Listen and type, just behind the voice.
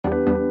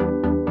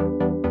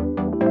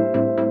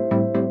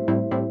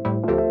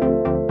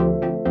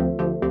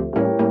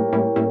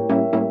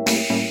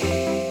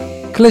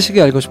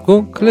클래식이 알고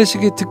싶고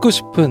클래식이 듣고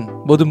싶은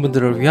모든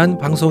분들을 위한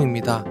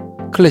방송입니다.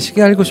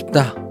 클래식이 알고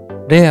싶다.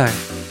 레알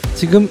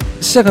지금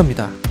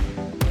시작합니다.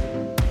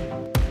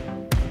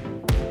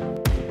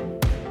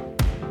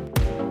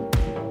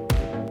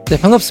 네,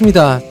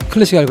 반갑습니다.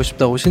 클래식이 알고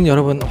싶다 오신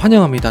여러분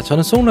환영합니다.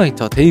 저는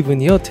송라이터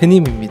데이브니어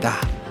데님입니다.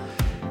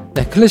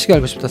 네, 클래식이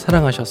알고 싶다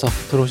사랑하셔서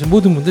들어오신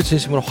모든 분들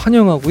진심으로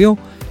환영하고요.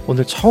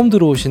 오늘 처음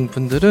들어오신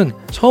분들은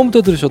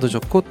처음부터 들으셔도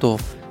좋고 또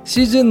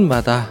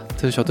시즌마다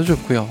들으셔도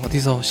좋고요.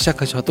 어디서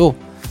시작하셔도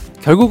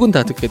결국은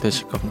다 듣게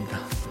되실 겁니다.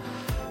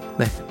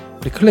 네,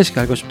 우리 클래식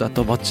알고 싶다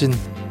또 멋진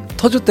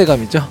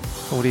터줏대감이죠.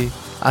 우리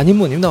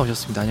아님모님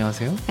나오셨습니다.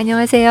 안녕하세요.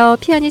 안녕하세요.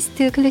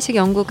 피아니스트 클래식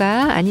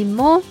연구가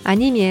아님모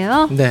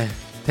아님이에요. 네,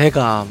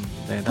 대감.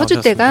 네,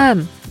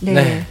 터줏대감. 네.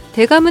 네.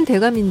 대감은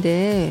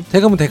대감인데.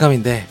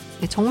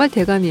 네, 정말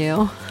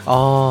대감이에요.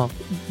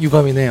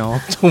 유감이네요.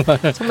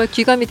 정말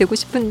귀감이 되고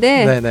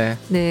싶은데. 네네.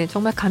 네,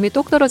 정말 감이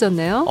똑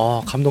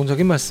떨어졌네요.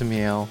 감동적인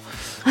말씀이에요.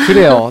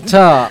 그래요.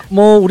 자,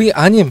 우리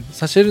아님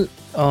사실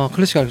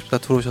클래식 알고 싶다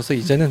들어오셔서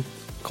이제는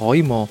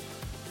거의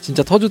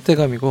진짜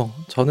터줏대감이고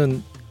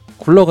저는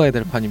굴러가야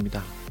될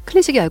판입니다.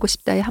 클래식이 알고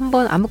싶다에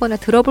한번 아무거나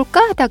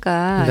들어볼까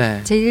하다가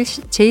네.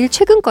 제일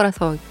최근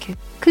거라서 이렇게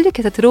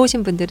클릭해서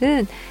들어오신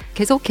분들은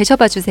계속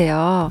계셔봐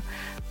주세요.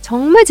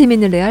 정말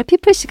재밌는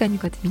래알피플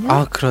시간이거든요.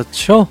 아,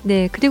 그렇죠.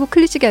 네, 그리고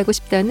클래식이 알고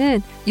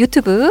싶다는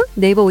유튜브,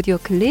 네이버 오디오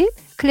클립,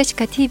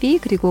 클래식카 TV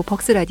그리고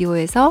벅스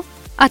라디오에서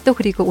또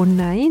그리고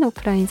온라인,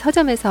 오프라인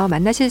서점에서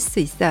만나실 수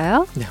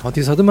있어요. 네,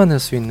 어디서든 만날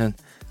수 있는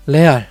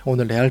레알,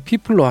 오늘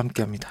래알피플로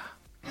함께합니다.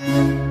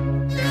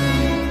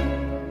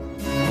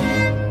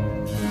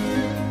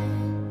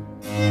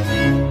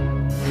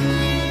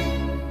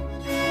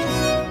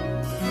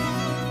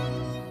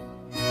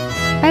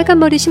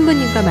 빨간머리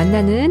신부님과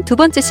만나는 두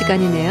번째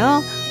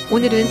시간이네요.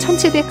 오늘은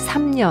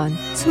 1703년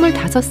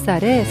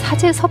 25살에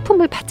사제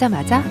서품을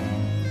받자마자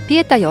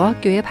피에타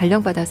여학교에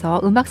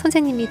발령받아서 음악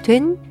선생님이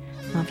된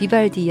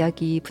비발디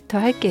이야기부터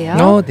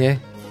할게요. 네.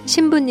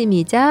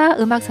 신부님이자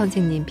음악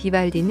선생님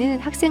비발디는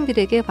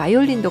학생들에게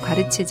바이올린도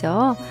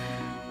가르치죠.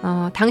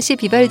 당시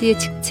비발디의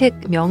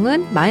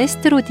직책명은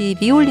마에스트로 디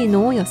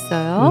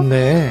비올리노였어요.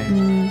 네.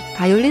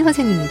 바이올린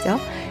선생님이죠.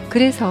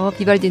 그래서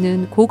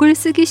비발디는 곡을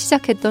쓰기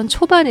시작했던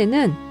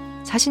초반에는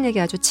자신에게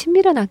아주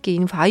친밀한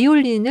악기인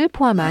바이올린을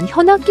포함한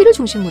현악기를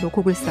중심으로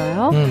곡을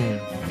써요.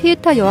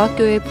 피에타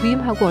여학교에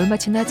부임하고 얼마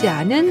지나지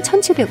않은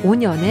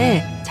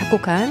 1705년에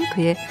작곡한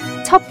그의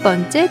첫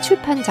번째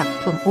출판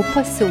작품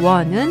오퍼스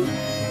 1은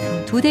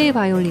두 대의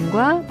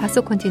바이올린과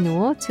바소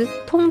컨티누오,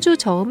 즉 통주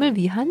저음을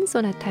위한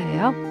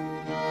소나타예요.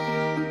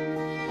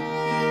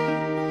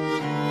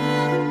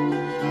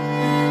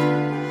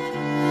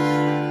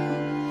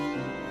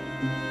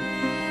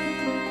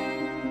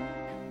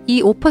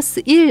 이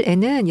오퍼스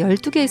 1에는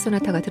 12개의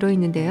소나타가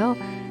들어있는데요.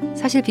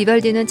 사실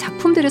비발디는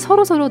작품들이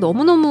서로서로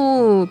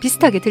너무너무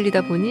비슷하게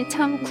들리다 보니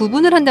참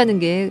구분을 한다는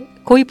게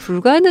거의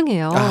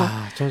불가능해요.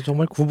 저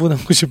정말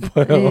구분하고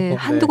싶어요. 네,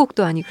 한두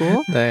곡도 아니고.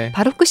 네.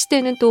 바로크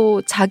시대는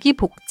또 자기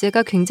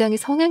복제가 굉장히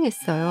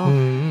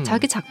성행했어요.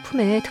 자기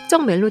작품의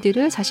특정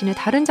멜로디를 자신의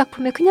다른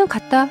작품에 그냥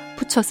갖다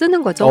붙여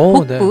쓰는 거죠.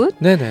 복붙.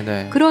 네.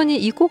 네네네. 그러니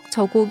이 곡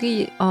저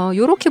곡이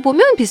요렇게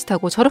보면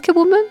비슷하고 저렇게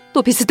보면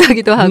또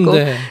비슷하기도 하고.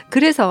 네.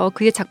 그래서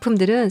그의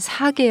작품들은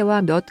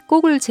 4개와 몇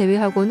곡을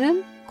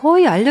제외하고는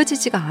거의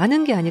알려지지가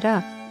않은 게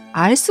아니라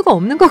알 수가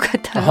없는 것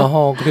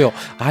같아요. 그래요.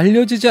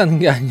 알려지지 않은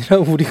게 아니라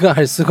우리가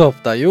알 수가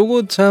없다.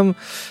 요거 참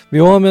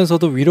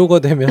묘하면서도 위로가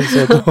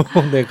되면서도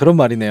네, 그런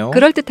말이네요.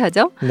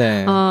 그럴듯하죠?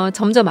 네.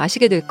 점점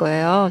아시게 될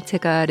거예요.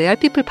 제가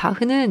래알피플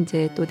바흐는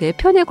이제 또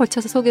 4편에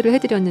걸쳐서 소개를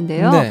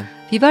해드렸는데요. 네.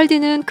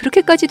 비발디는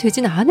그렇게까지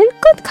되진 않을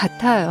것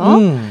같아요.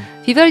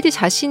 비발디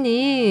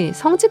자신이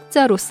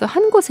성직자로서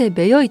한 곳에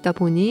매여 있다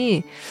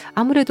보니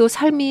아무래도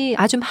삶이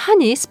아주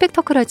많이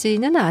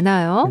스펙터클하지는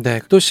않아요. 네,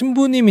 또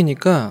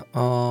신부님이니까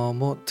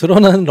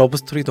드러나는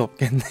러브스토리도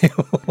없겠네요.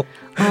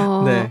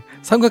 네,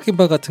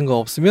 삼각김밥 같은 거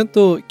없으면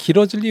또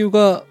길어질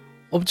이유가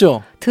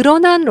없죠.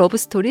 드러난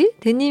러브스토리?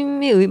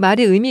 대님의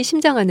말이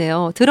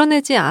의미심장하네요.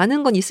 드러내지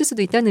않은 건 있을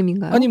수도 있다는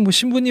의미인가요? 아니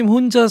신부님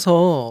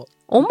혼자서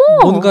어머!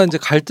 뭔가 이제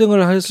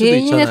갈등을 할 수도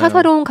있잖아요. 개인의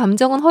사사로운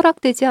감정은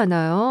허락되지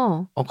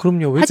않아요.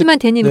 그럼요. 하지만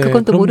대님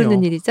그건 또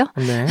모르는 일이죠.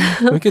 네.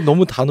 왜 이렇게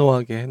너무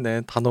단호하게, 네,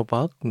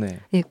 단호박. 네.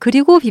 네.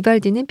 그리고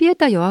비발디는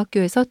피에타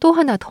여학교에서 또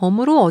하나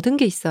덤으로 얻은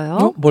게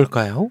있어요.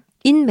 뭘까요?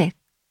 인맥.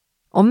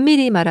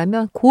 엄밀히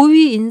말하면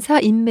고위 인사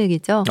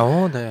인맥이죠.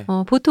 네.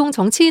 보통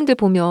정치인들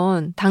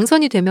보면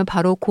당선이 되면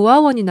바로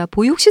고아원이나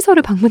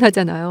보육시설을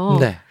방문하잖아요.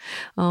 네.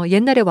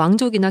 옛날에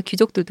왕족이나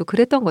귀족들도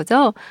그랬던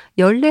거죠.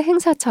 연례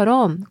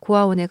행사처럼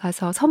고아원에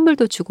가서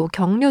선물도 주고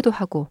격려도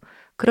하고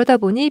그러다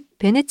보니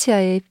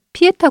베네치아의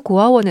피에타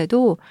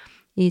고아원에도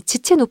이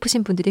지체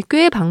높으신 분들이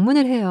꽤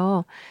방문을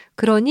해요.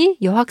 그러니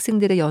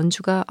여학생들의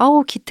연주가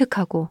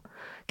기특하고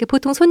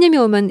보통 손님이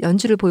오면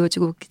연주를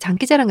보여주고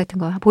장기자랑 같은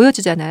거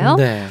보여주잖아요.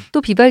 네. 또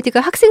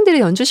비발디가 학생들의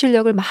연주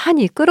실력을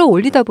많이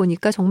끌어올리다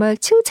보니까 정말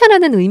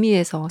칭찬하는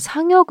의미에서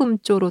상여금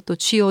쪽으로 또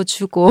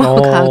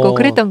쥐어주고 가고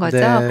그랬던 거죠.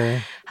 네.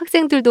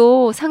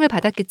 학생들도 상을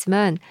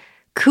받았겠지만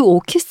그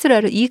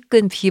오케스트라를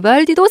이끈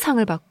비발디도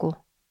상을 받고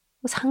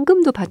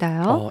상금도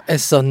받아요.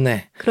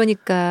 애썼네.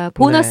 그러니까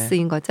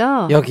보너스인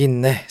거죠. 여기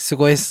있네.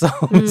 수고했어.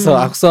 하면서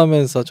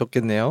악수하면서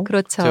줬겠네요.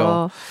 그렇죠.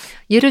 그렇죠?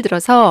 예를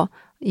들어서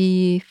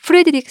이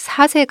프레드릭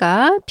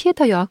 4세가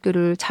피에타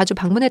여학교를 자주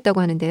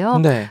방문했다고 하는데요.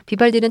 네.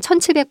 비발디는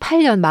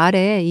 1708년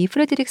말에 이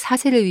프레드릭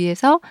 4세를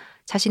위해서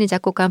자신이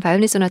작곡한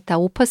바이올린 소나타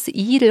오퍼스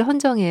 2를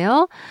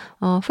헌정해요.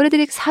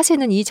 프레드릭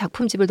 4세는 이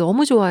작품집을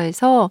너무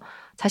좋아해서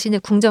자신의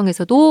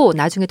궁정에서도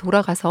나중에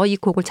돌아가서 이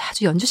곡을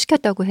자주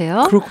연주시켰다고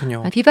해요.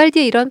 그렇군요.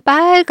 비발디의 이런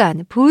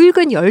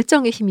붉은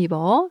열정에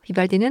힘입어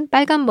비발디는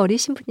빨간 머리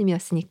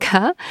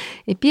신부님이었으니까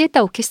이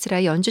피에타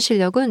오케스트라의 연주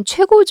실력은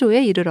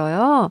최고조에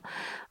이르러요.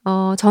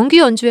 정규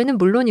연주회는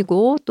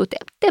물론이고 또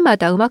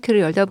때때마다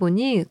음악회를 열다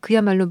보니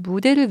그야말로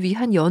무대를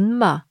위한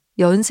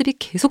연습이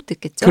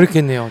계속됐겠죠.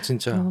 그렇겠네요,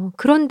 진짜.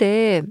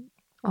 그런데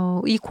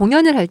이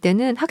공연을 할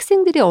때는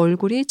학생들의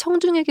얼굴이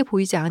청중에게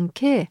보이지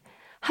않게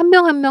한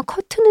명 한 명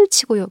커튼을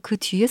치고요. 그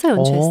뒤에서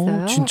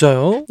연주했어요.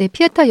 진짜요? 네,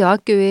 피에타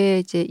여학교의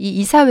이제 이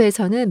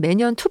이사회에서는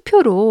매년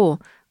투표로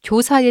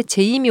교사의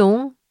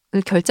재임용을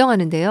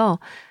결정하는데요.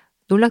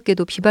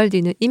 놀랍게도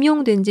비발디는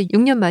임용된 지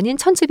 6년 만인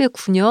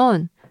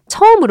 1709년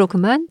처음으로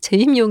그만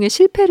재임용에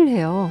실패를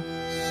해요.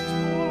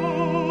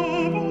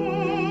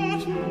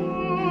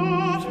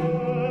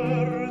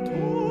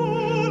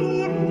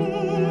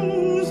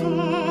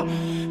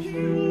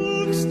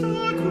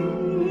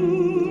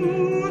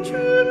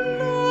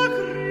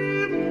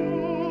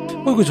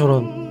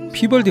 저런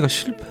비발디가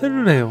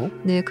실패를 해요.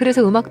 네,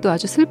 그래서 음악도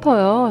아주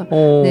슬퍼요.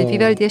 네,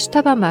 비발디의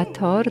슈타반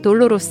마터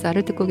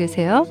돌로로사를 듣고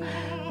계세요.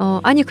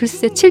 아니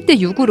글쎄 7대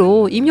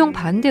 6으로 임용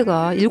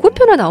반대가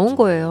 7표나 나온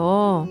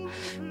거예요.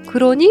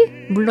 그러니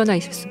물러나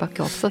있을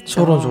수밖에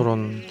없었죠.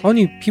 저런.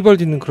 아니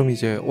비발디는 그럼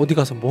이제 어디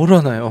가서 뭘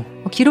하나요?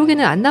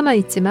 기록에는 안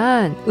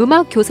남아있지만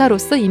음악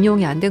교사로서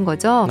임용이 안 된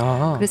거죠.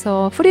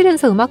 그래서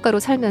프리랜서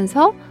음악가로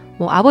살면서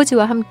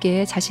아버지와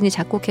함께 자신이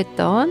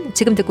작곡했던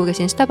지금 듣고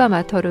계신 슈타반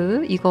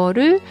마터르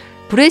이거를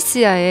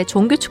브레시아의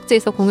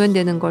종교축제에서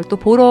공연되는 걸 또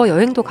보러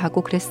여행도 가고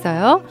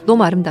그랬어요.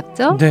 너무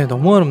아름답죠? 네,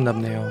 너무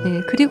아름답네요.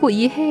 네, 그리고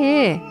이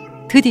해에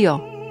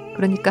드디어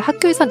그러니까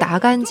학교에서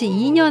나간 지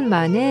 2년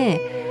만에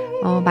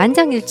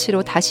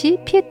만장일치로 다시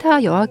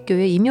피에타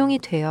여학교에 임용이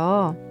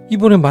돼요.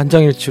 이번엔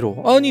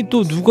만장일치로. 아니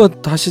또 누가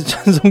다시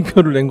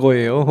찬성표를 낸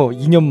거예요.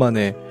 2년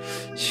만에.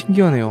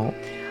 신기하네요.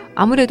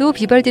 아무래도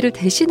비발디를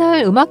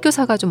대신할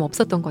음악교사가 좀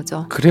없었던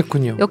거죠.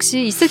 그랬군요.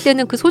 역시 있을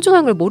때는 그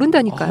소중한 걸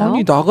모른다니까요.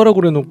 아니 나가라고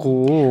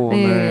그래놓고.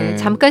 네,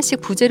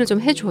 잠깐씩 부재를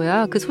좀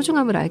해줘야 그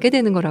소중함을 알게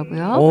되는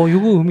거라고요.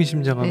 이거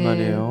의미심장한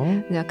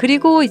말이에요.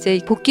 그리고 이제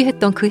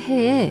복귀했던 그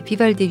해에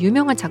비발디의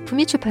유명한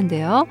작품이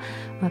출판돼요.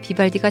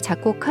 비발디가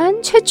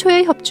작곡한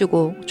최초의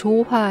협주곡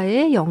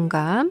조화의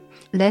영감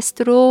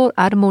레스트로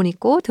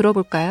아르모니코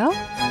들어볼까요?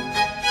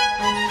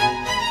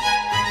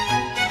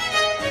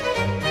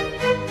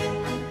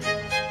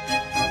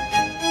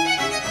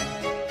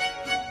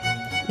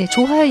 네,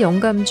 조화의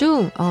영감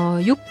중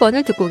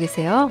 6번을 듣고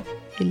계세요.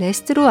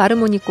 레스트로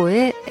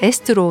아르모니코의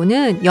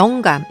에스트로는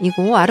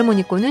영감이고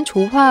아르모니코는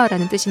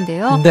조화라는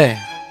뜻인데요. 네.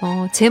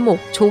 제목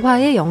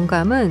조화의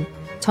영감은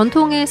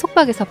전통의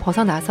속박에서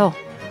벗어나서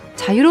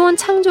자유로운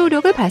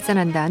창조력을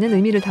발산한다는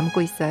의미를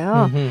담고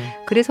있어요.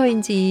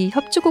 그래서인지 이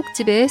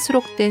협주곡집에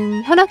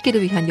수록된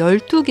현악기를 위한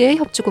 12개의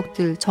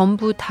협주곡들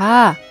전부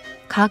다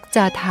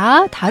각자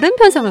다 다른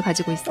편성을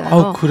가지고 있어요.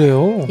 아,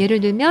 그래요? 예를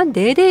들면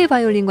 4대의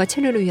바이올린과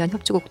첼로를 위한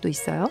협주곡도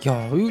있어요.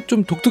 야, 이거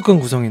좀 독특한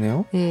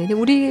구성이네요. 네, 근데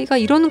우리가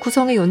이런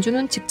구성의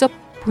연주는 직접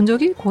본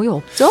적이 거의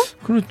없죠?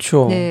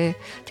 그렇죠. 네,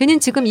 대님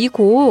지금 이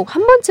곡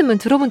한 번쯤은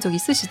들어본 적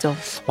있으시죠?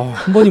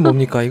 한 번이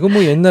뭡니까? 이거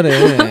뭐 옛날에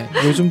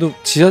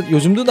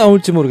요즘도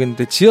나올지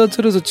모르겠는데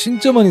지하철에서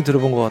진짜 많이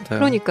들어본 것 같아요.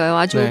 그러니까요.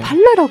 아주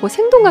발랄하고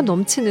생동감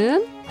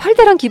넘치는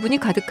활달한 기분이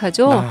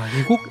가득하죠.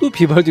 이 곡도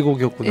비발디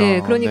곡이었구나.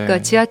 네, 그러니까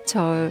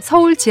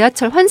서울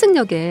지하철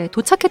환승역에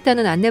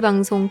도착했다는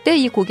안내방송 때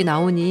이 곡이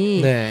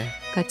나오니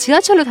그러니까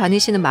지하철로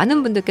다니시는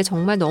많은 분들께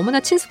정말 너무나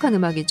친숙한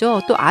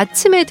음악이죠. 또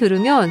아침에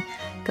들으면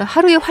그러니까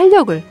하루의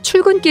활력을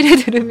출근길에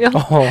들으면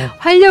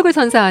활력을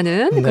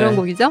선사하는 그런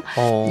곡이죠.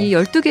 이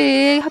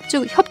 12개의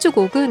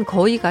협주곡은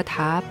거의가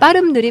다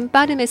빠름 느림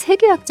빠름의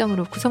 3개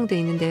악장으로 구성되어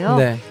있는데요.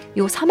 이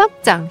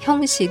 3악장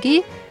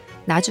형식이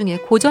나중에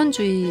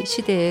고전주의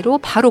시대로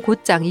바로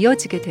곧장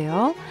이어지게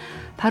돼요.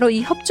 바로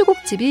이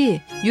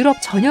협주곡집이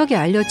유럽 전역에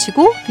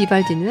알려지고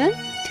비발디는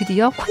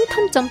드디어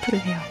퀀텀 점프를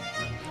해요.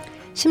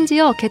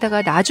 심지어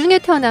게다가 나중에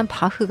태어난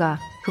바흐가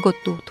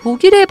그것도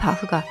독일의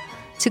바흐가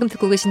지금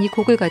듣고 계신 이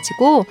곡을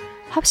가지고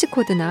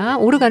합시코드나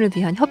오르간을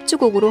위한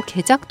협주곡으로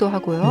개작도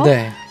하고요.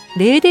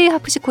 4대의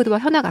하프시코드와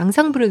현악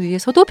앙상블을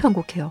위해서도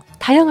편곡해요.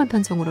 다양한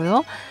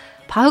편성으로요.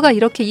 바흐가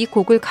이렇게 이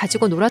곡을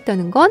가지고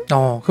놀았다는 건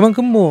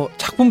그만큼 뭐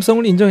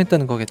작품성을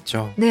인정했다는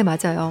거겠죠. 네,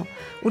 맞아요.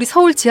 우리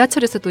서울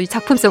지하철에서도 이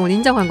작품성을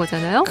인정한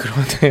거잖아요.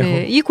 그러네요.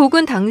 네, 이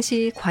곡은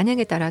당시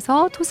관행에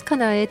따라서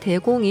토스카나의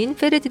대공인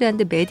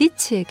페르디난드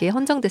메디치에게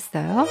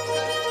헌정됐어요.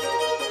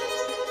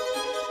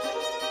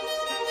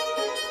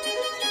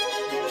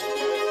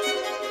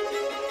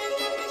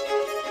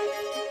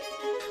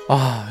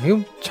 이거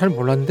잘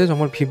몰랐는데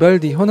정말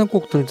비발디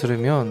현악곡들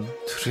들으면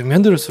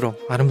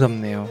들을수록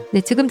아름답네요.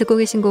 네, 지금 듣고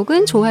계신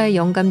곡은 조화의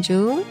영감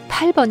중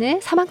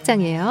 8번의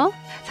사막장이에요.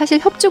 사실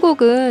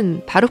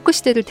협주곡은 바로크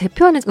시대를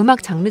대표하는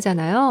음악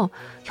장르잖아요.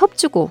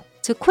 협주곡,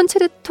 즉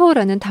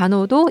콘체르토라는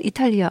단어도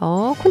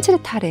이탈리아어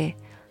콘체르타레,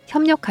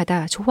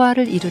 협력하다,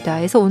 조화를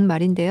이루다에서 온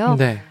말인데요.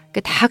 네.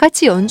 그러니까 다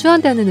같이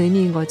연주한다는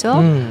의미인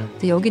거죠.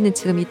 여기는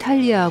지금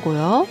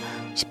이탈리아고요.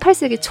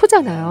 18세기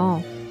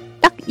초잖아요.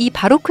 딱 이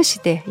바로크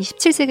시대,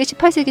 17세기,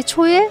 18세기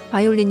초에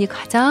바이올린이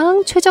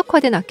가장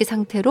최적화된 악기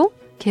상태로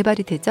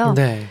개발이 되죠.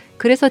 네.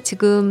 그래서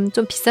지금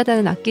좀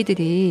비싸다는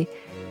악기들이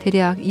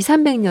대략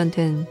 200~300년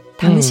된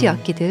당시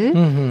악기들,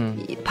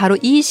 바로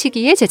이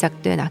시기에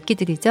제작된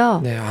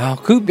악기들이죠. 네,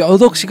 그 몇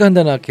억씩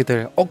한다는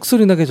악기들,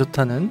 억소리 나게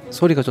좋다는,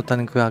 소리가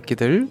좋다는 그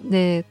악기들.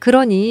 네,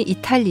 그러니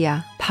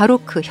이탈리아,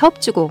 바로크,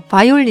 협주곡,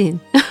 바이올린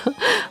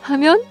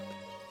하면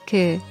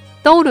이렇게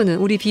떠오르는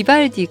우리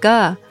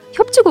비발디가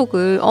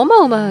협주곡을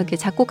어마어마하게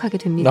작곡하게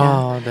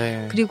됩니다.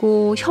 네.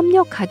 그리고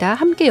협력하다,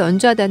 함께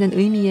연주하다는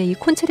의미의 이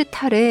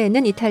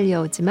콘체르타레는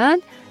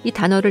이탈리아어지만 이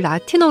단어를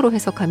라틴어로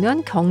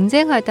해석하면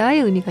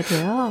경쟁하다의 의미가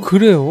돼요.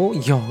 그래요?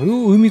 이야, 이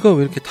의미가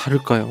왜 이렇게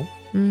다를까요?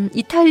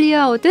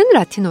 이탈리아어든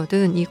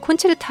라틴어든 이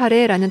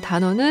콘체르타레라는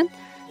단어는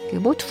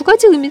뭐 두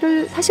가지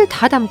의미를 사실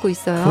다 담고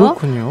있어요.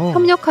 그렇군요.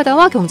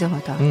 협력하다와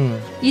경쟁하다.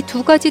 이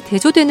두 가지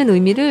대조되는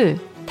의미를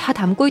다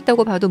담고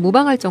있다고 봐도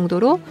무방할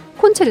정도로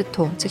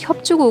콘체르토, 즉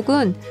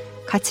협주곡은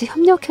같이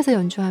협력해서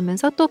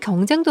연주하면서 또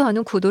경쟁도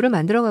하는 구도를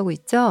만들어가고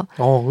있죠.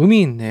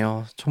 의미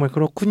있네요. 정말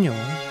그렇군요.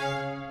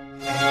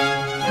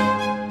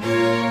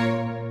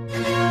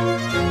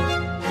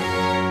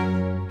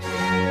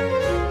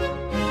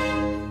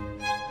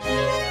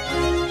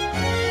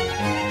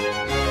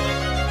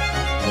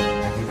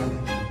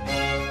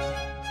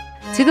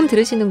 지금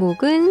들으시는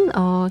곡은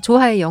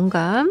조화의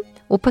영감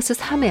오퍼스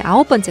 3의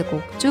 9번째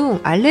곡 중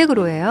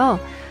알레그로예요.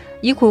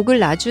 이 곡을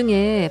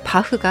나중에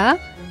바흐가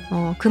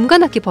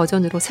금관악기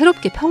버전으로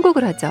새롭게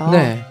편곡을 하죠.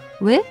 네.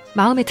 왜?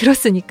 마음에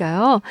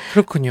들었으니까요.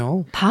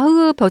 그렇군요.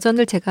 바흐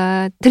버전을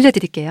제가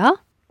들려드릴게요.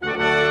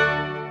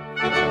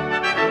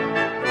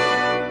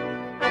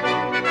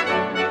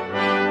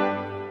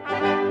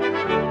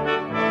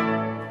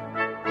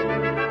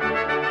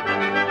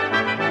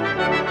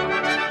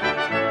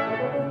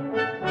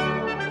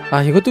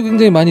 이것도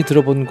굉장히 많이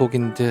들어본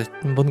곡인데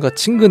뭔가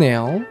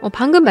친근해요.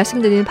 방금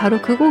말씀드린 바로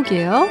그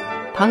곡이에요.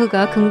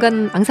 바흐가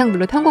금관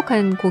앙상블로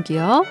편곡한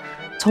곡이요.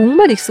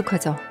 정말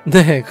익숙하죠.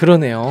 네,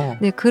 그러네요.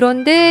 네,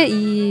 그런데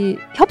이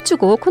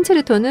협주곡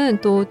콘체르토는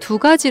또 두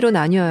가지로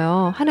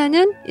나뉘어요.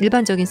 하나는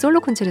일반적인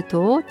솔로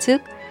콘체르토,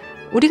 즉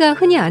우리가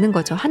흔히 아는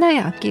거죠. 하나의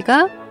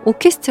악기가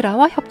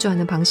오케스트라와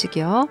협주하는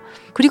방식이요.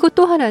 그리고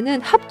또 하나는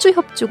합주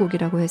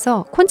협주곡이라고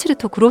해서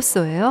콘체르토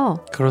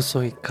그로소예요.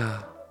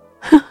 그로소이까.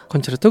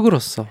 콘체르토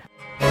그로소.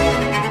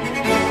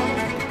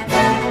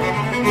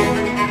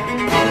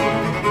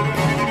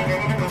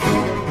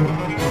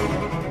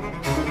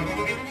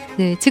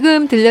 네,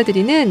 지금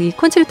들려드리는 이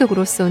콘체르토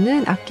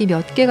그로소는 악기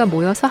몇 개가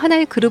모여서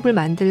하나의 그룹을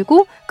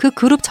만들고 그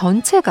그룹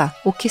전체가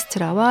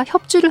오케스트라와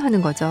협주를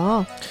하는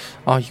거죠.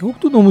 이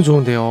곡도 너무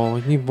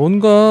좋은데요.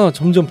 뭔가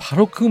점점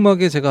바로크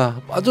음악에 제가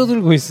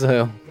빠져들고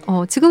있어요.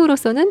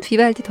 지금으로서는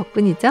비발디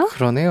덕분이죠.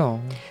 그러네요.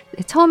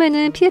 네,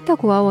 처음에는 피에타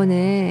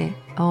고아원의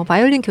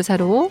바이올린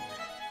교사로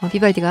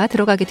비발디가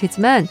들어가게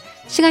되지만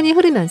시간이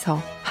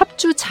흐르면서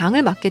합주장을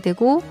맡게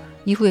되고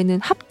이후에는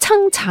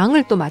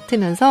합창장을 또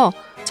맡으면서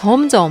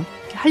점점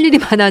할 일이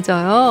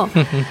많아져요.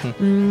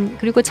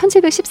 그리고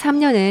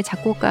 1713년에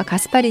작곡가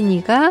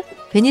가스파리니가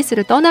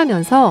베니스를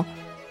떠나면서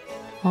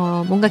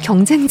뭔가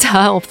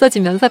경쟁자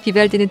없어지면서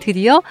비발디는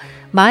드디어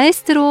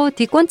마에스트로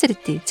디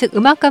콘체르티, 즉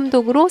음악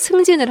감독으로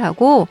승진을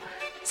하고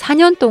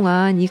 4년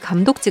동안 이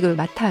감독직을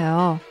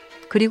맡아요.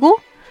 그리고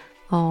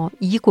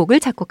이 곡을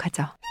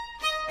작곡하죠.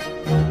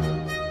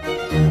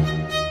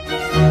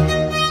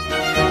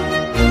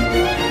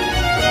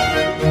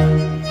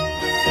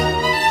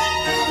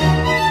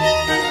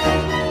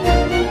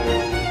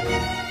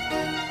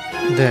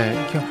 네,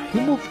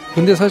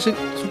 근데 사실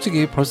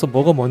솔직히 벌써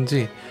뭐가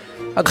뭔지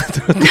아까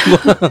들었던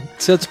거랑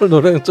지하철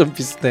노래랑 좀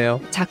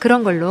비슷해요. 자,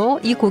 그런 걸로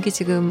이 곡이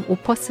지금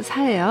오퍼스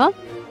 4예요.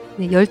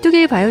 네,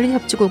 12개의 바이올린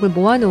협주곡을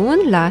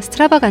모아놓은 라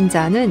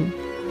스트라바간자는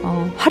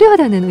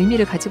화려하다는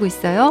의미를 가지고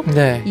있어요.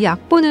 네. 이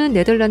악보는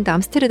네덜란드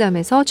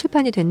암스테르담에서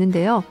출판이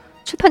됐는데요.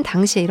 출판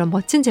당시에 이런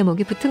멋진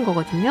제목이 붙은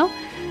거거든요.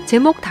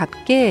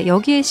 제목답게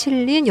여기에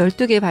실린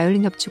 12개의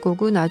바이올린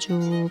협주곡은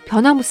아주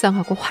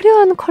변화무쌍하고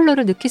화려한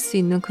컬러를 느낄 수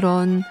있는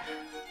그런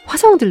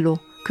화성들로,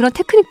 그런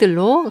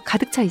테크닉들로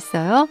가득 차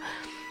있어요.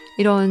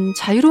 이런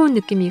자유로운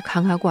느낌이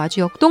강하고 아주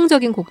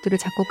역동적인 곡들을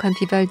작곡한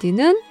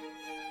비발디는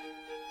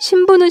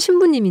신부는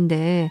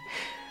신부님인데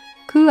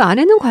그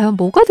안에는 과연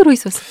뭐가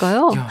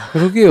들어있었을까요? 야,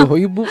 그러게요.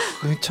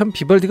 참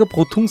비발디가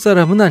보통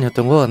사람은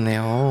아니었던 것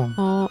같네요.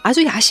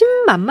 아주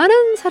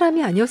야심만만한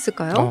사람이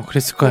아니었을까요?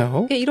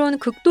 그랬을까요? 이런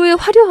극도의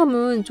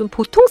화려함은 좀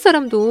보통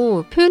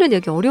사람도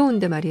표현해내기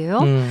어려운데 말이에요.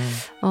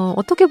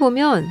 어떻게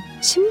보면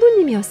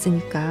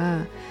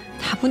신부님이었으니까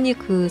다분히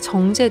그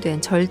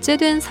정제된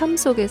절제된 삶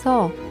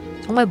속에서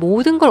정말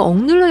모든 걸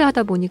억눌러야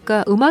하다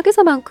보니까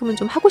음악에서만큼은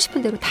좀 하고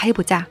싶은 대로 다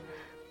해보자.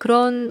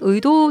 그런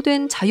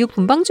의도된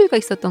자유분방주의가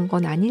있었던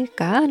건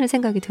아닐까 하는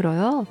생각이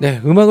들어요.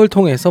 네, 음악을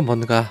통해서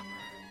뭔가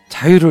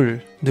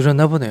자유를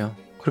누렸나 보네요.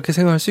 그렇게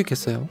생각할 수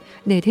있겠어요.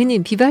 네,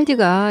 대님,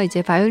 비발디가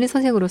이제 바이올린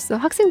선생으로서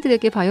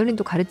학생들에게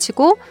바이올린도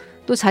가르치고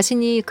또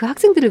자신이 그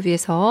학생들을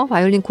위해서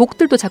바이올린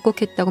곡들도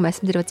작곡했다고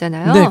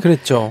말씀드렸잖아요. 네,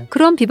 그랬죠.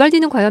 그럼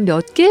비발디는 과연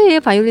몇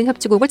개의 바이올린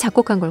협주곡을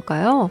작곡한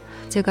걸까요?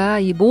 제가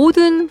이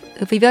모든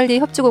비발디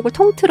협주곡을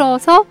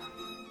통틀어서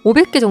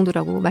 500개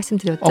정도라고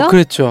말씀드렸죠?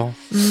 그랬죠.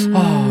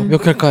 몇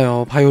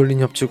개일까요? 바이올린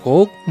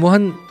협주곡 뭐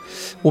한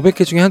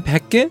 500개 중에 한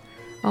 100개?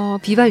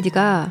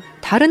 비발디가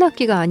다른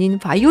악기가 아닌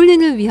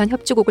바이올린을 위한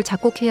협주곡을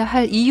작곡해야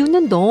할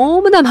이유는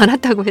너무나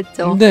많았다고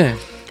했죠. 네.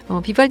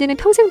 비발디는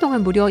평생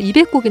동안 무려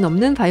 200곡이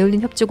넘는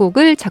바이올린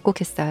협주곡을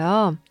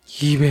작곡했어요.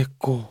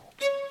 200곡.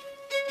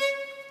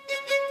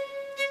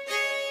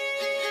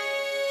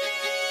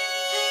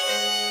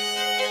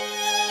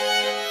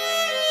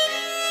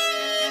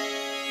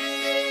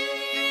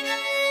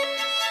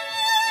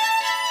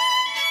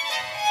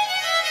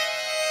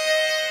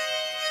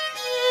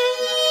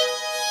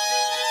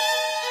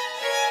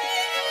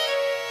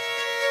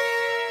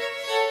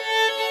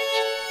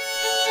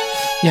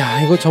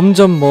 야, 이거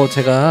점점 뭐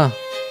제가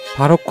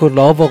바로크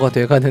러버가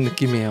돼가는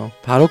느낌이에요.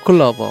 바로크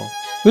러버.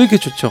 왜 이렇게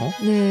좋죠?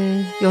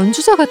 네,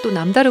 연주자가 또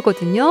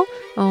남다르거든요.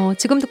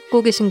 지금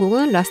듣고 계신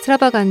곡은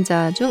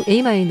라스트라바간자 중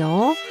A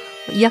마이너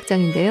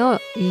 2악장인데요.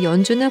 이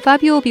연주는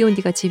파비오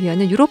비온디가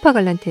지휘하는 유로파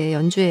갈란테의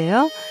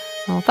연주예요.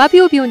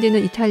 파비오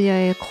비온디는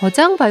이탈리아의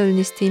거장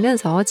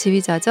바이올리니스트이면서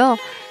지휘자죠.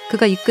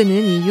 그가 이끄는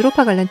이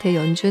유로파 갈란테의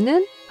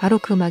연주는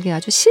바로크 음악에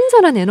아주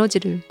신선한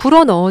에너지를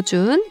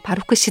불어넣어준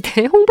바로크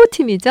시대의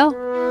홍보팀이죠.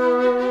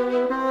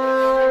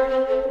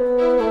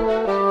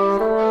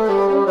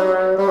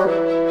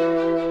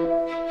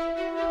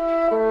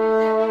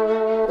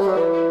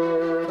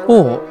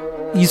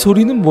 이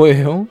소리는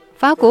뭐예요?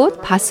 파고트,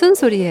 바순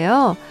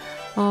소리예요.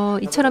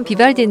 이처럼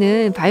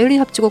비발디는 바이올린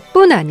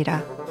협주곡뿐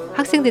아니라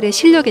학생들의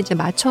실력에 이제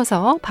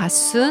맞춰서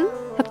바순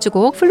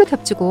협주곡, 플룻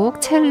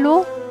협주곡,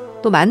 첼로,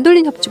 또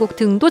만돌린 협주곡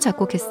등도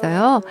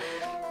작곡했어요.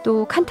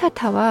 또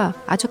칸타타와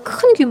아주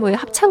큰 규모의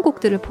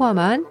합창곡들을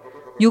포함한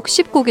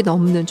 60곡이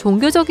넘는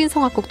종교적인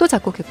성악곡도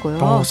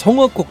작곡했고요.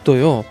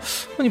 성악곡도요?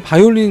 아니,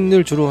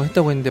 바이올린을 주로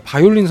했다고 했는데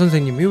바이올린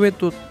선생님이 왜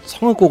또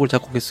성악곡을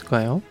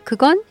작곡했을까요?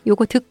 그건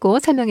요거 듣고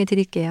설명해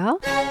드릴게요.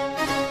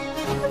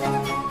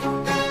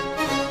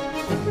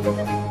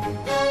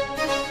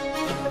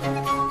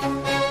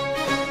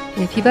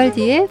 네,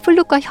 비발디의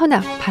플룻과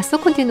현악, 바sso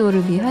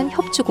콘티누오를 위한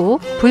협주곡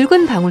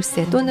붉은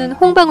방울새 또는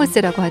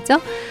홍방울새라고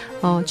하죠.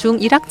 중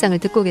 1악장을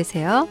듣고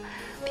계세요.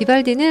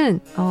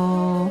 비발디는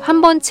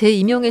한번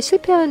재임용에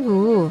실패한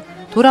후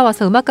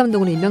돌아와서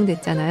음악감독으로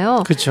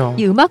임명됐잖아요. 그렇죠.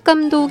 이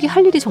음악감독이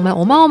할 일이 정말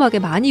어마어마하게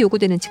많이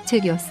요구되는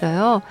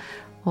직책이었어요.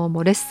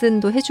 뭐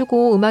레슨도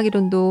해주고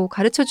음악이론도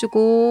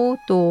가르쳐주고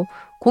또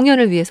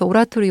공연을 위해서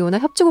오라토리오나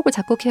협주곡을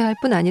작곡해야 할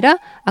뿐 아니라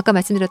아까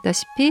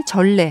말씀드렸다시피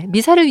전래,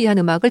 미사를 위한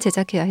음악을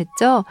제작해야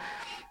했죠.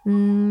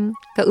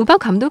 그러니까 음악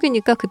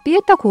감독이니까 그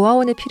피에타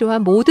고아원에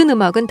필요한 모든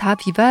음악은 다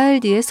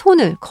비발디의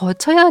손을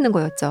거쳐야 하는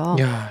거였죠.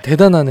 야,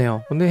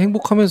 대단하네요. 근데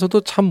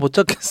행복하면서도 참 못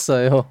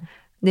잡겠어요.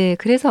 네,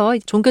 그래서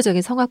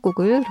종교적인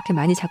성악곡을 그렇게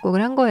많이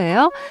작곡을 한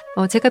거예요.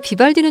 제가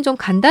비발디는 좀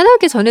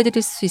간단하게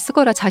전해드릴 수 있을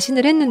거라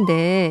자신을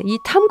했는데 이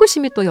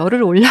탐구심이 또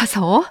열을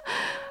올라서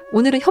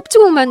오늘은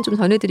협주곡만 좀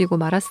전해드리고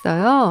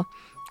말았어요.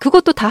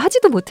 그것도 다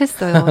하지도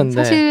못했어요. 네.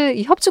 사실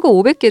이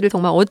협주곡 500개를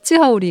정말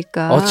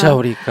어찌하오리까.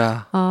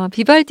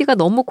 비발디가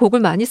너무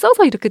곡을 많이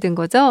써서 이렇게 된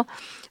거죠.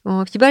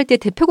 비발디의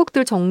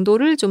대표곡들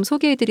정도를 좀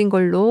소개해드린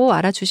걸로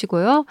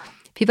알아주시고요.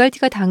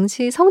 비발디가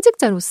당시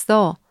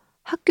성직자로서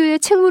학교의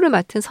책무를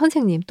맡은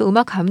선생님 또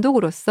음악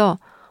감독으로서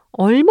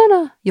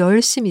얼마나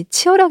열심히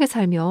치열하게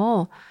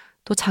살며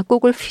또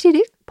작곡을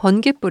휘리릭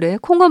번갯불에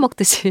콩어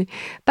먹듯이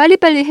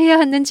빨리빨리 해야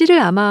하는지를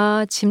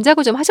아마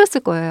짐작을 좀 하셨을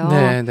거예요.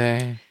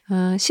 네.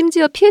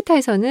 심지어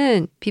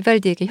피에타에서는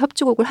비발디에게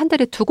협주곡을 한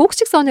달에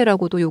 2곡씩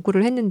써내라고도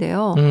요구를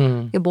했는데요.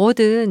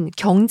 뭐든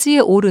경지에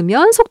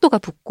오르면 속도가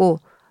붙고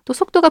또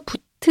속도가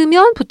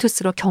붙으면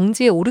붙을수록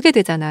경지에 오르게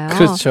되잖아요.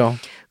 그렇죠.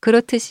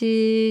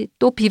 그렇듯이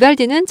또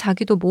비발디는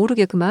자기도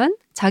모르게 그만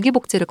자기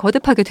복제를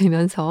거듭하게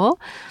되면서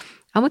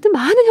아무튼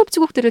많은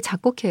협주곡들을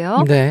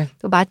작곡해요. 네.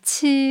 또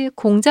마치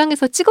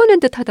공장에서 찍어낸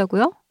듯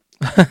하다고요?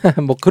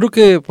 뭐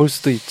그렇게 볼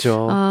수도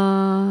있죠.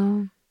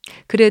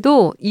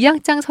 그래도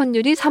 2악장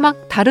선율이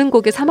다른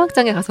곡의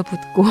 3악장에 가서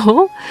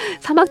붙고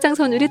 3악장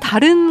선율이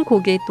다른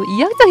곡의 또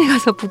 2악장에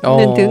가서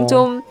붙는 등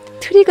좀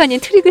트릭 아닌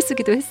트릭을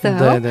쓰기도 했어요.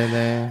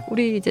 네네네.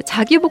 우리 이제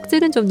자기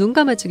복제는 좀 눈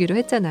감아주기로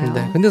했잖아요.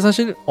 네. 근데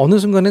사실 어느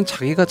순간엔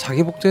자기가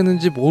자기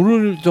복제했는지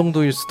모를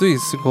정도일 수도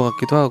있을 것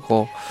같기도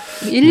하고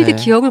일일이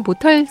기억을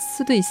못할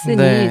수도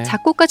있으니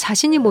작곡가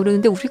자신이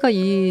모르는데 우리가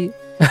이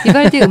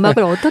비발디의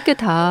음악을 어떻게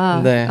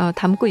다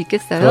담고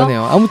있겠어요?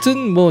 그러네요. 아무튼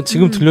뭐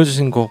지금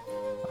들려주신 곡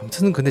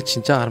아무튼 근데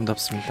진짜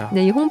아름답습니다.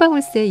 네, 이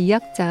홍방울스의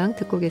 2악장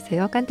듣고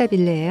계세요.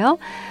 칸타빌레예요.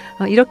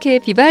 이렇게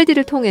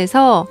비발디를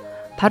통해서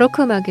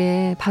바로크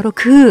음악의 바로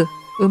그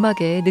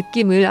음악의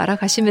느낌을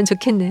알아가시면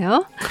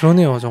좋겠네요.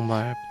 그러네요,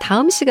 정말.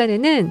 다음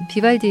시간에는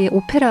비발디의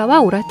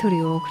오페라와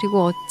오라토리오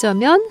그리고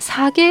어쩌면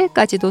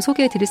사계까지도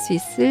소개해드릴 수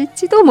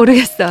있을지도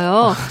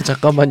모르겠어요.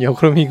 잠깐만요.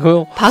 그럼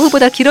이거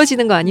바흐보다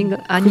길어지는 거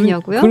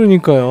아니냐고요?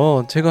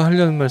 그러니까요. 제가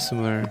하려는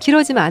말씀을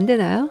길어지면 안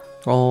되나요?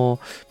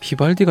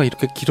 비발디가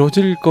이렇게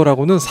길어질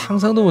거라고는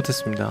상상도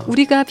못했습니다.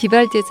 우리가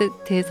비발디에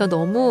대해서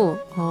너무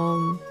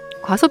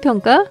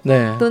과소평가?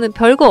 네. 또는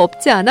별거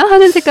없지 않아?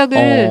 하는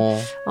생각을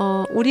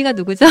우리가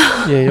누구죠?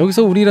 예,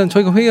 여기서 우리랑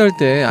저희가 회의할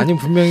때 아니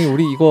분명히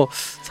우리 이거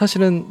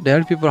사실은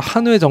래알피플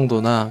한 회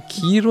정도나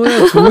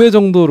길어야 2회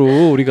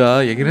정도로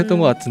우리가 얘기를 했던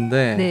것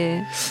같은데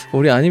네.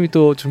 우리 아님이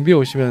또 준비해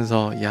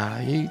오시면서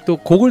이 또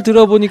곡을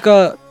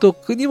들어보니까 또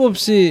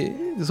끊임없이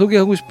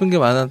소개하고 싶은 게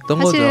많았던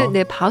거죠. 사실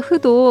네,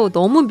 바흐도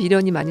너무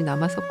미련이 많이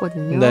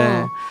남았었거든요.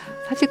 네.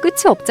 사실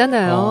끝이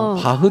없잖아요.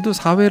 바흐도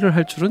 4회를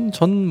할 줄은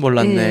전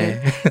몰랐네.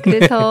 네.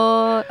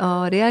 그래서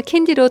레알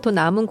캔디로 또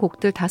남은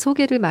곡들 다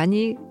소개를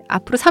많이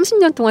앞으로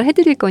 30년 동안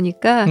해드릴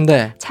거니까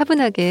네.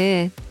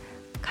 차분하게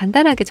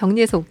간단하게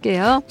정리해서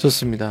올게요.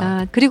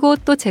 좋습니다. 그리고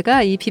또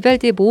제가 이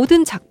비발디의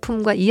모든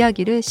작품과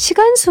이야기를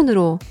시간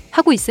순으로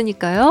하고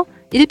있으니까요.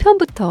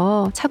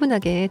 1편부터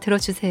차분하게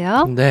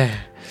들어주세요. 네.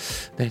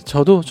 네,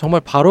 저도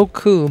정말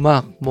바로크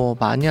음악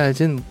많이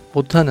알진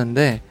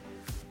못하는데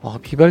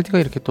비발디가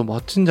이렇게 또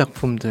멋진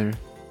작품들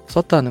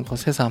썼다는 것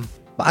새삼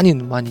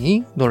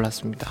많이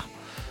놀랐습니다.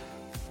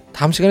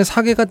 다음 시간에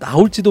사계가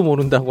나올지도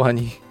모른다고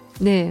하니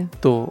네.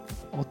 또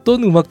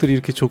어떤 음악들이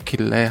이렇게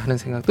좋길래 하는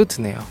생각도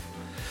드네요.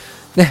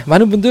 네,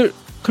 많은 분들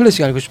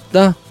클래식 알고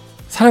싶다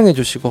사랑해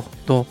주시고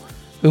또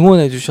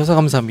응원해 주셔서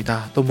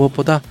감사합니다. 또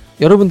무엇보다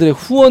여러분들의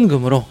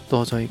후원금으로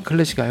또 저희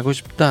클래식 알고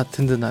싶다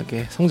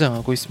든든하게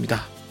성장하고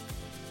있습니다.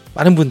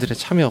 많은 분들의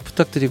참여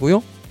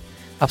부탁드리고요.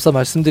 앞서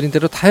말씀드린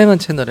대로 다양한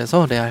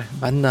채널에서 레알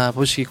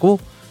만나보시고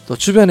또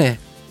주변에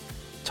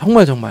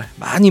정말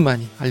많이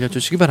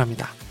알려주시기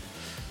바랍니다.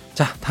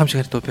 자, 다음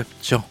시간에 또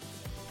뵙죠.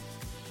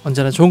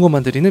 언제나 좋은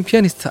것만 드리는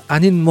피아니스트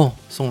아닌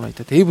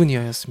송라이터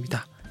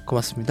데이브니어였습니다.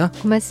 고맙습니다.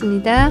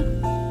 고맙습니다.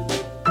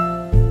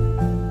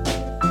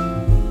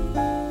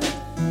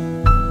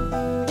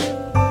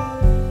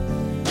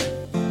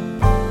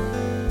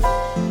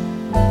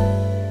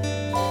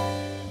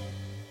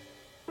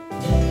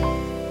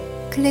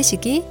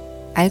 클래식이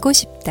알고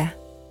싶다.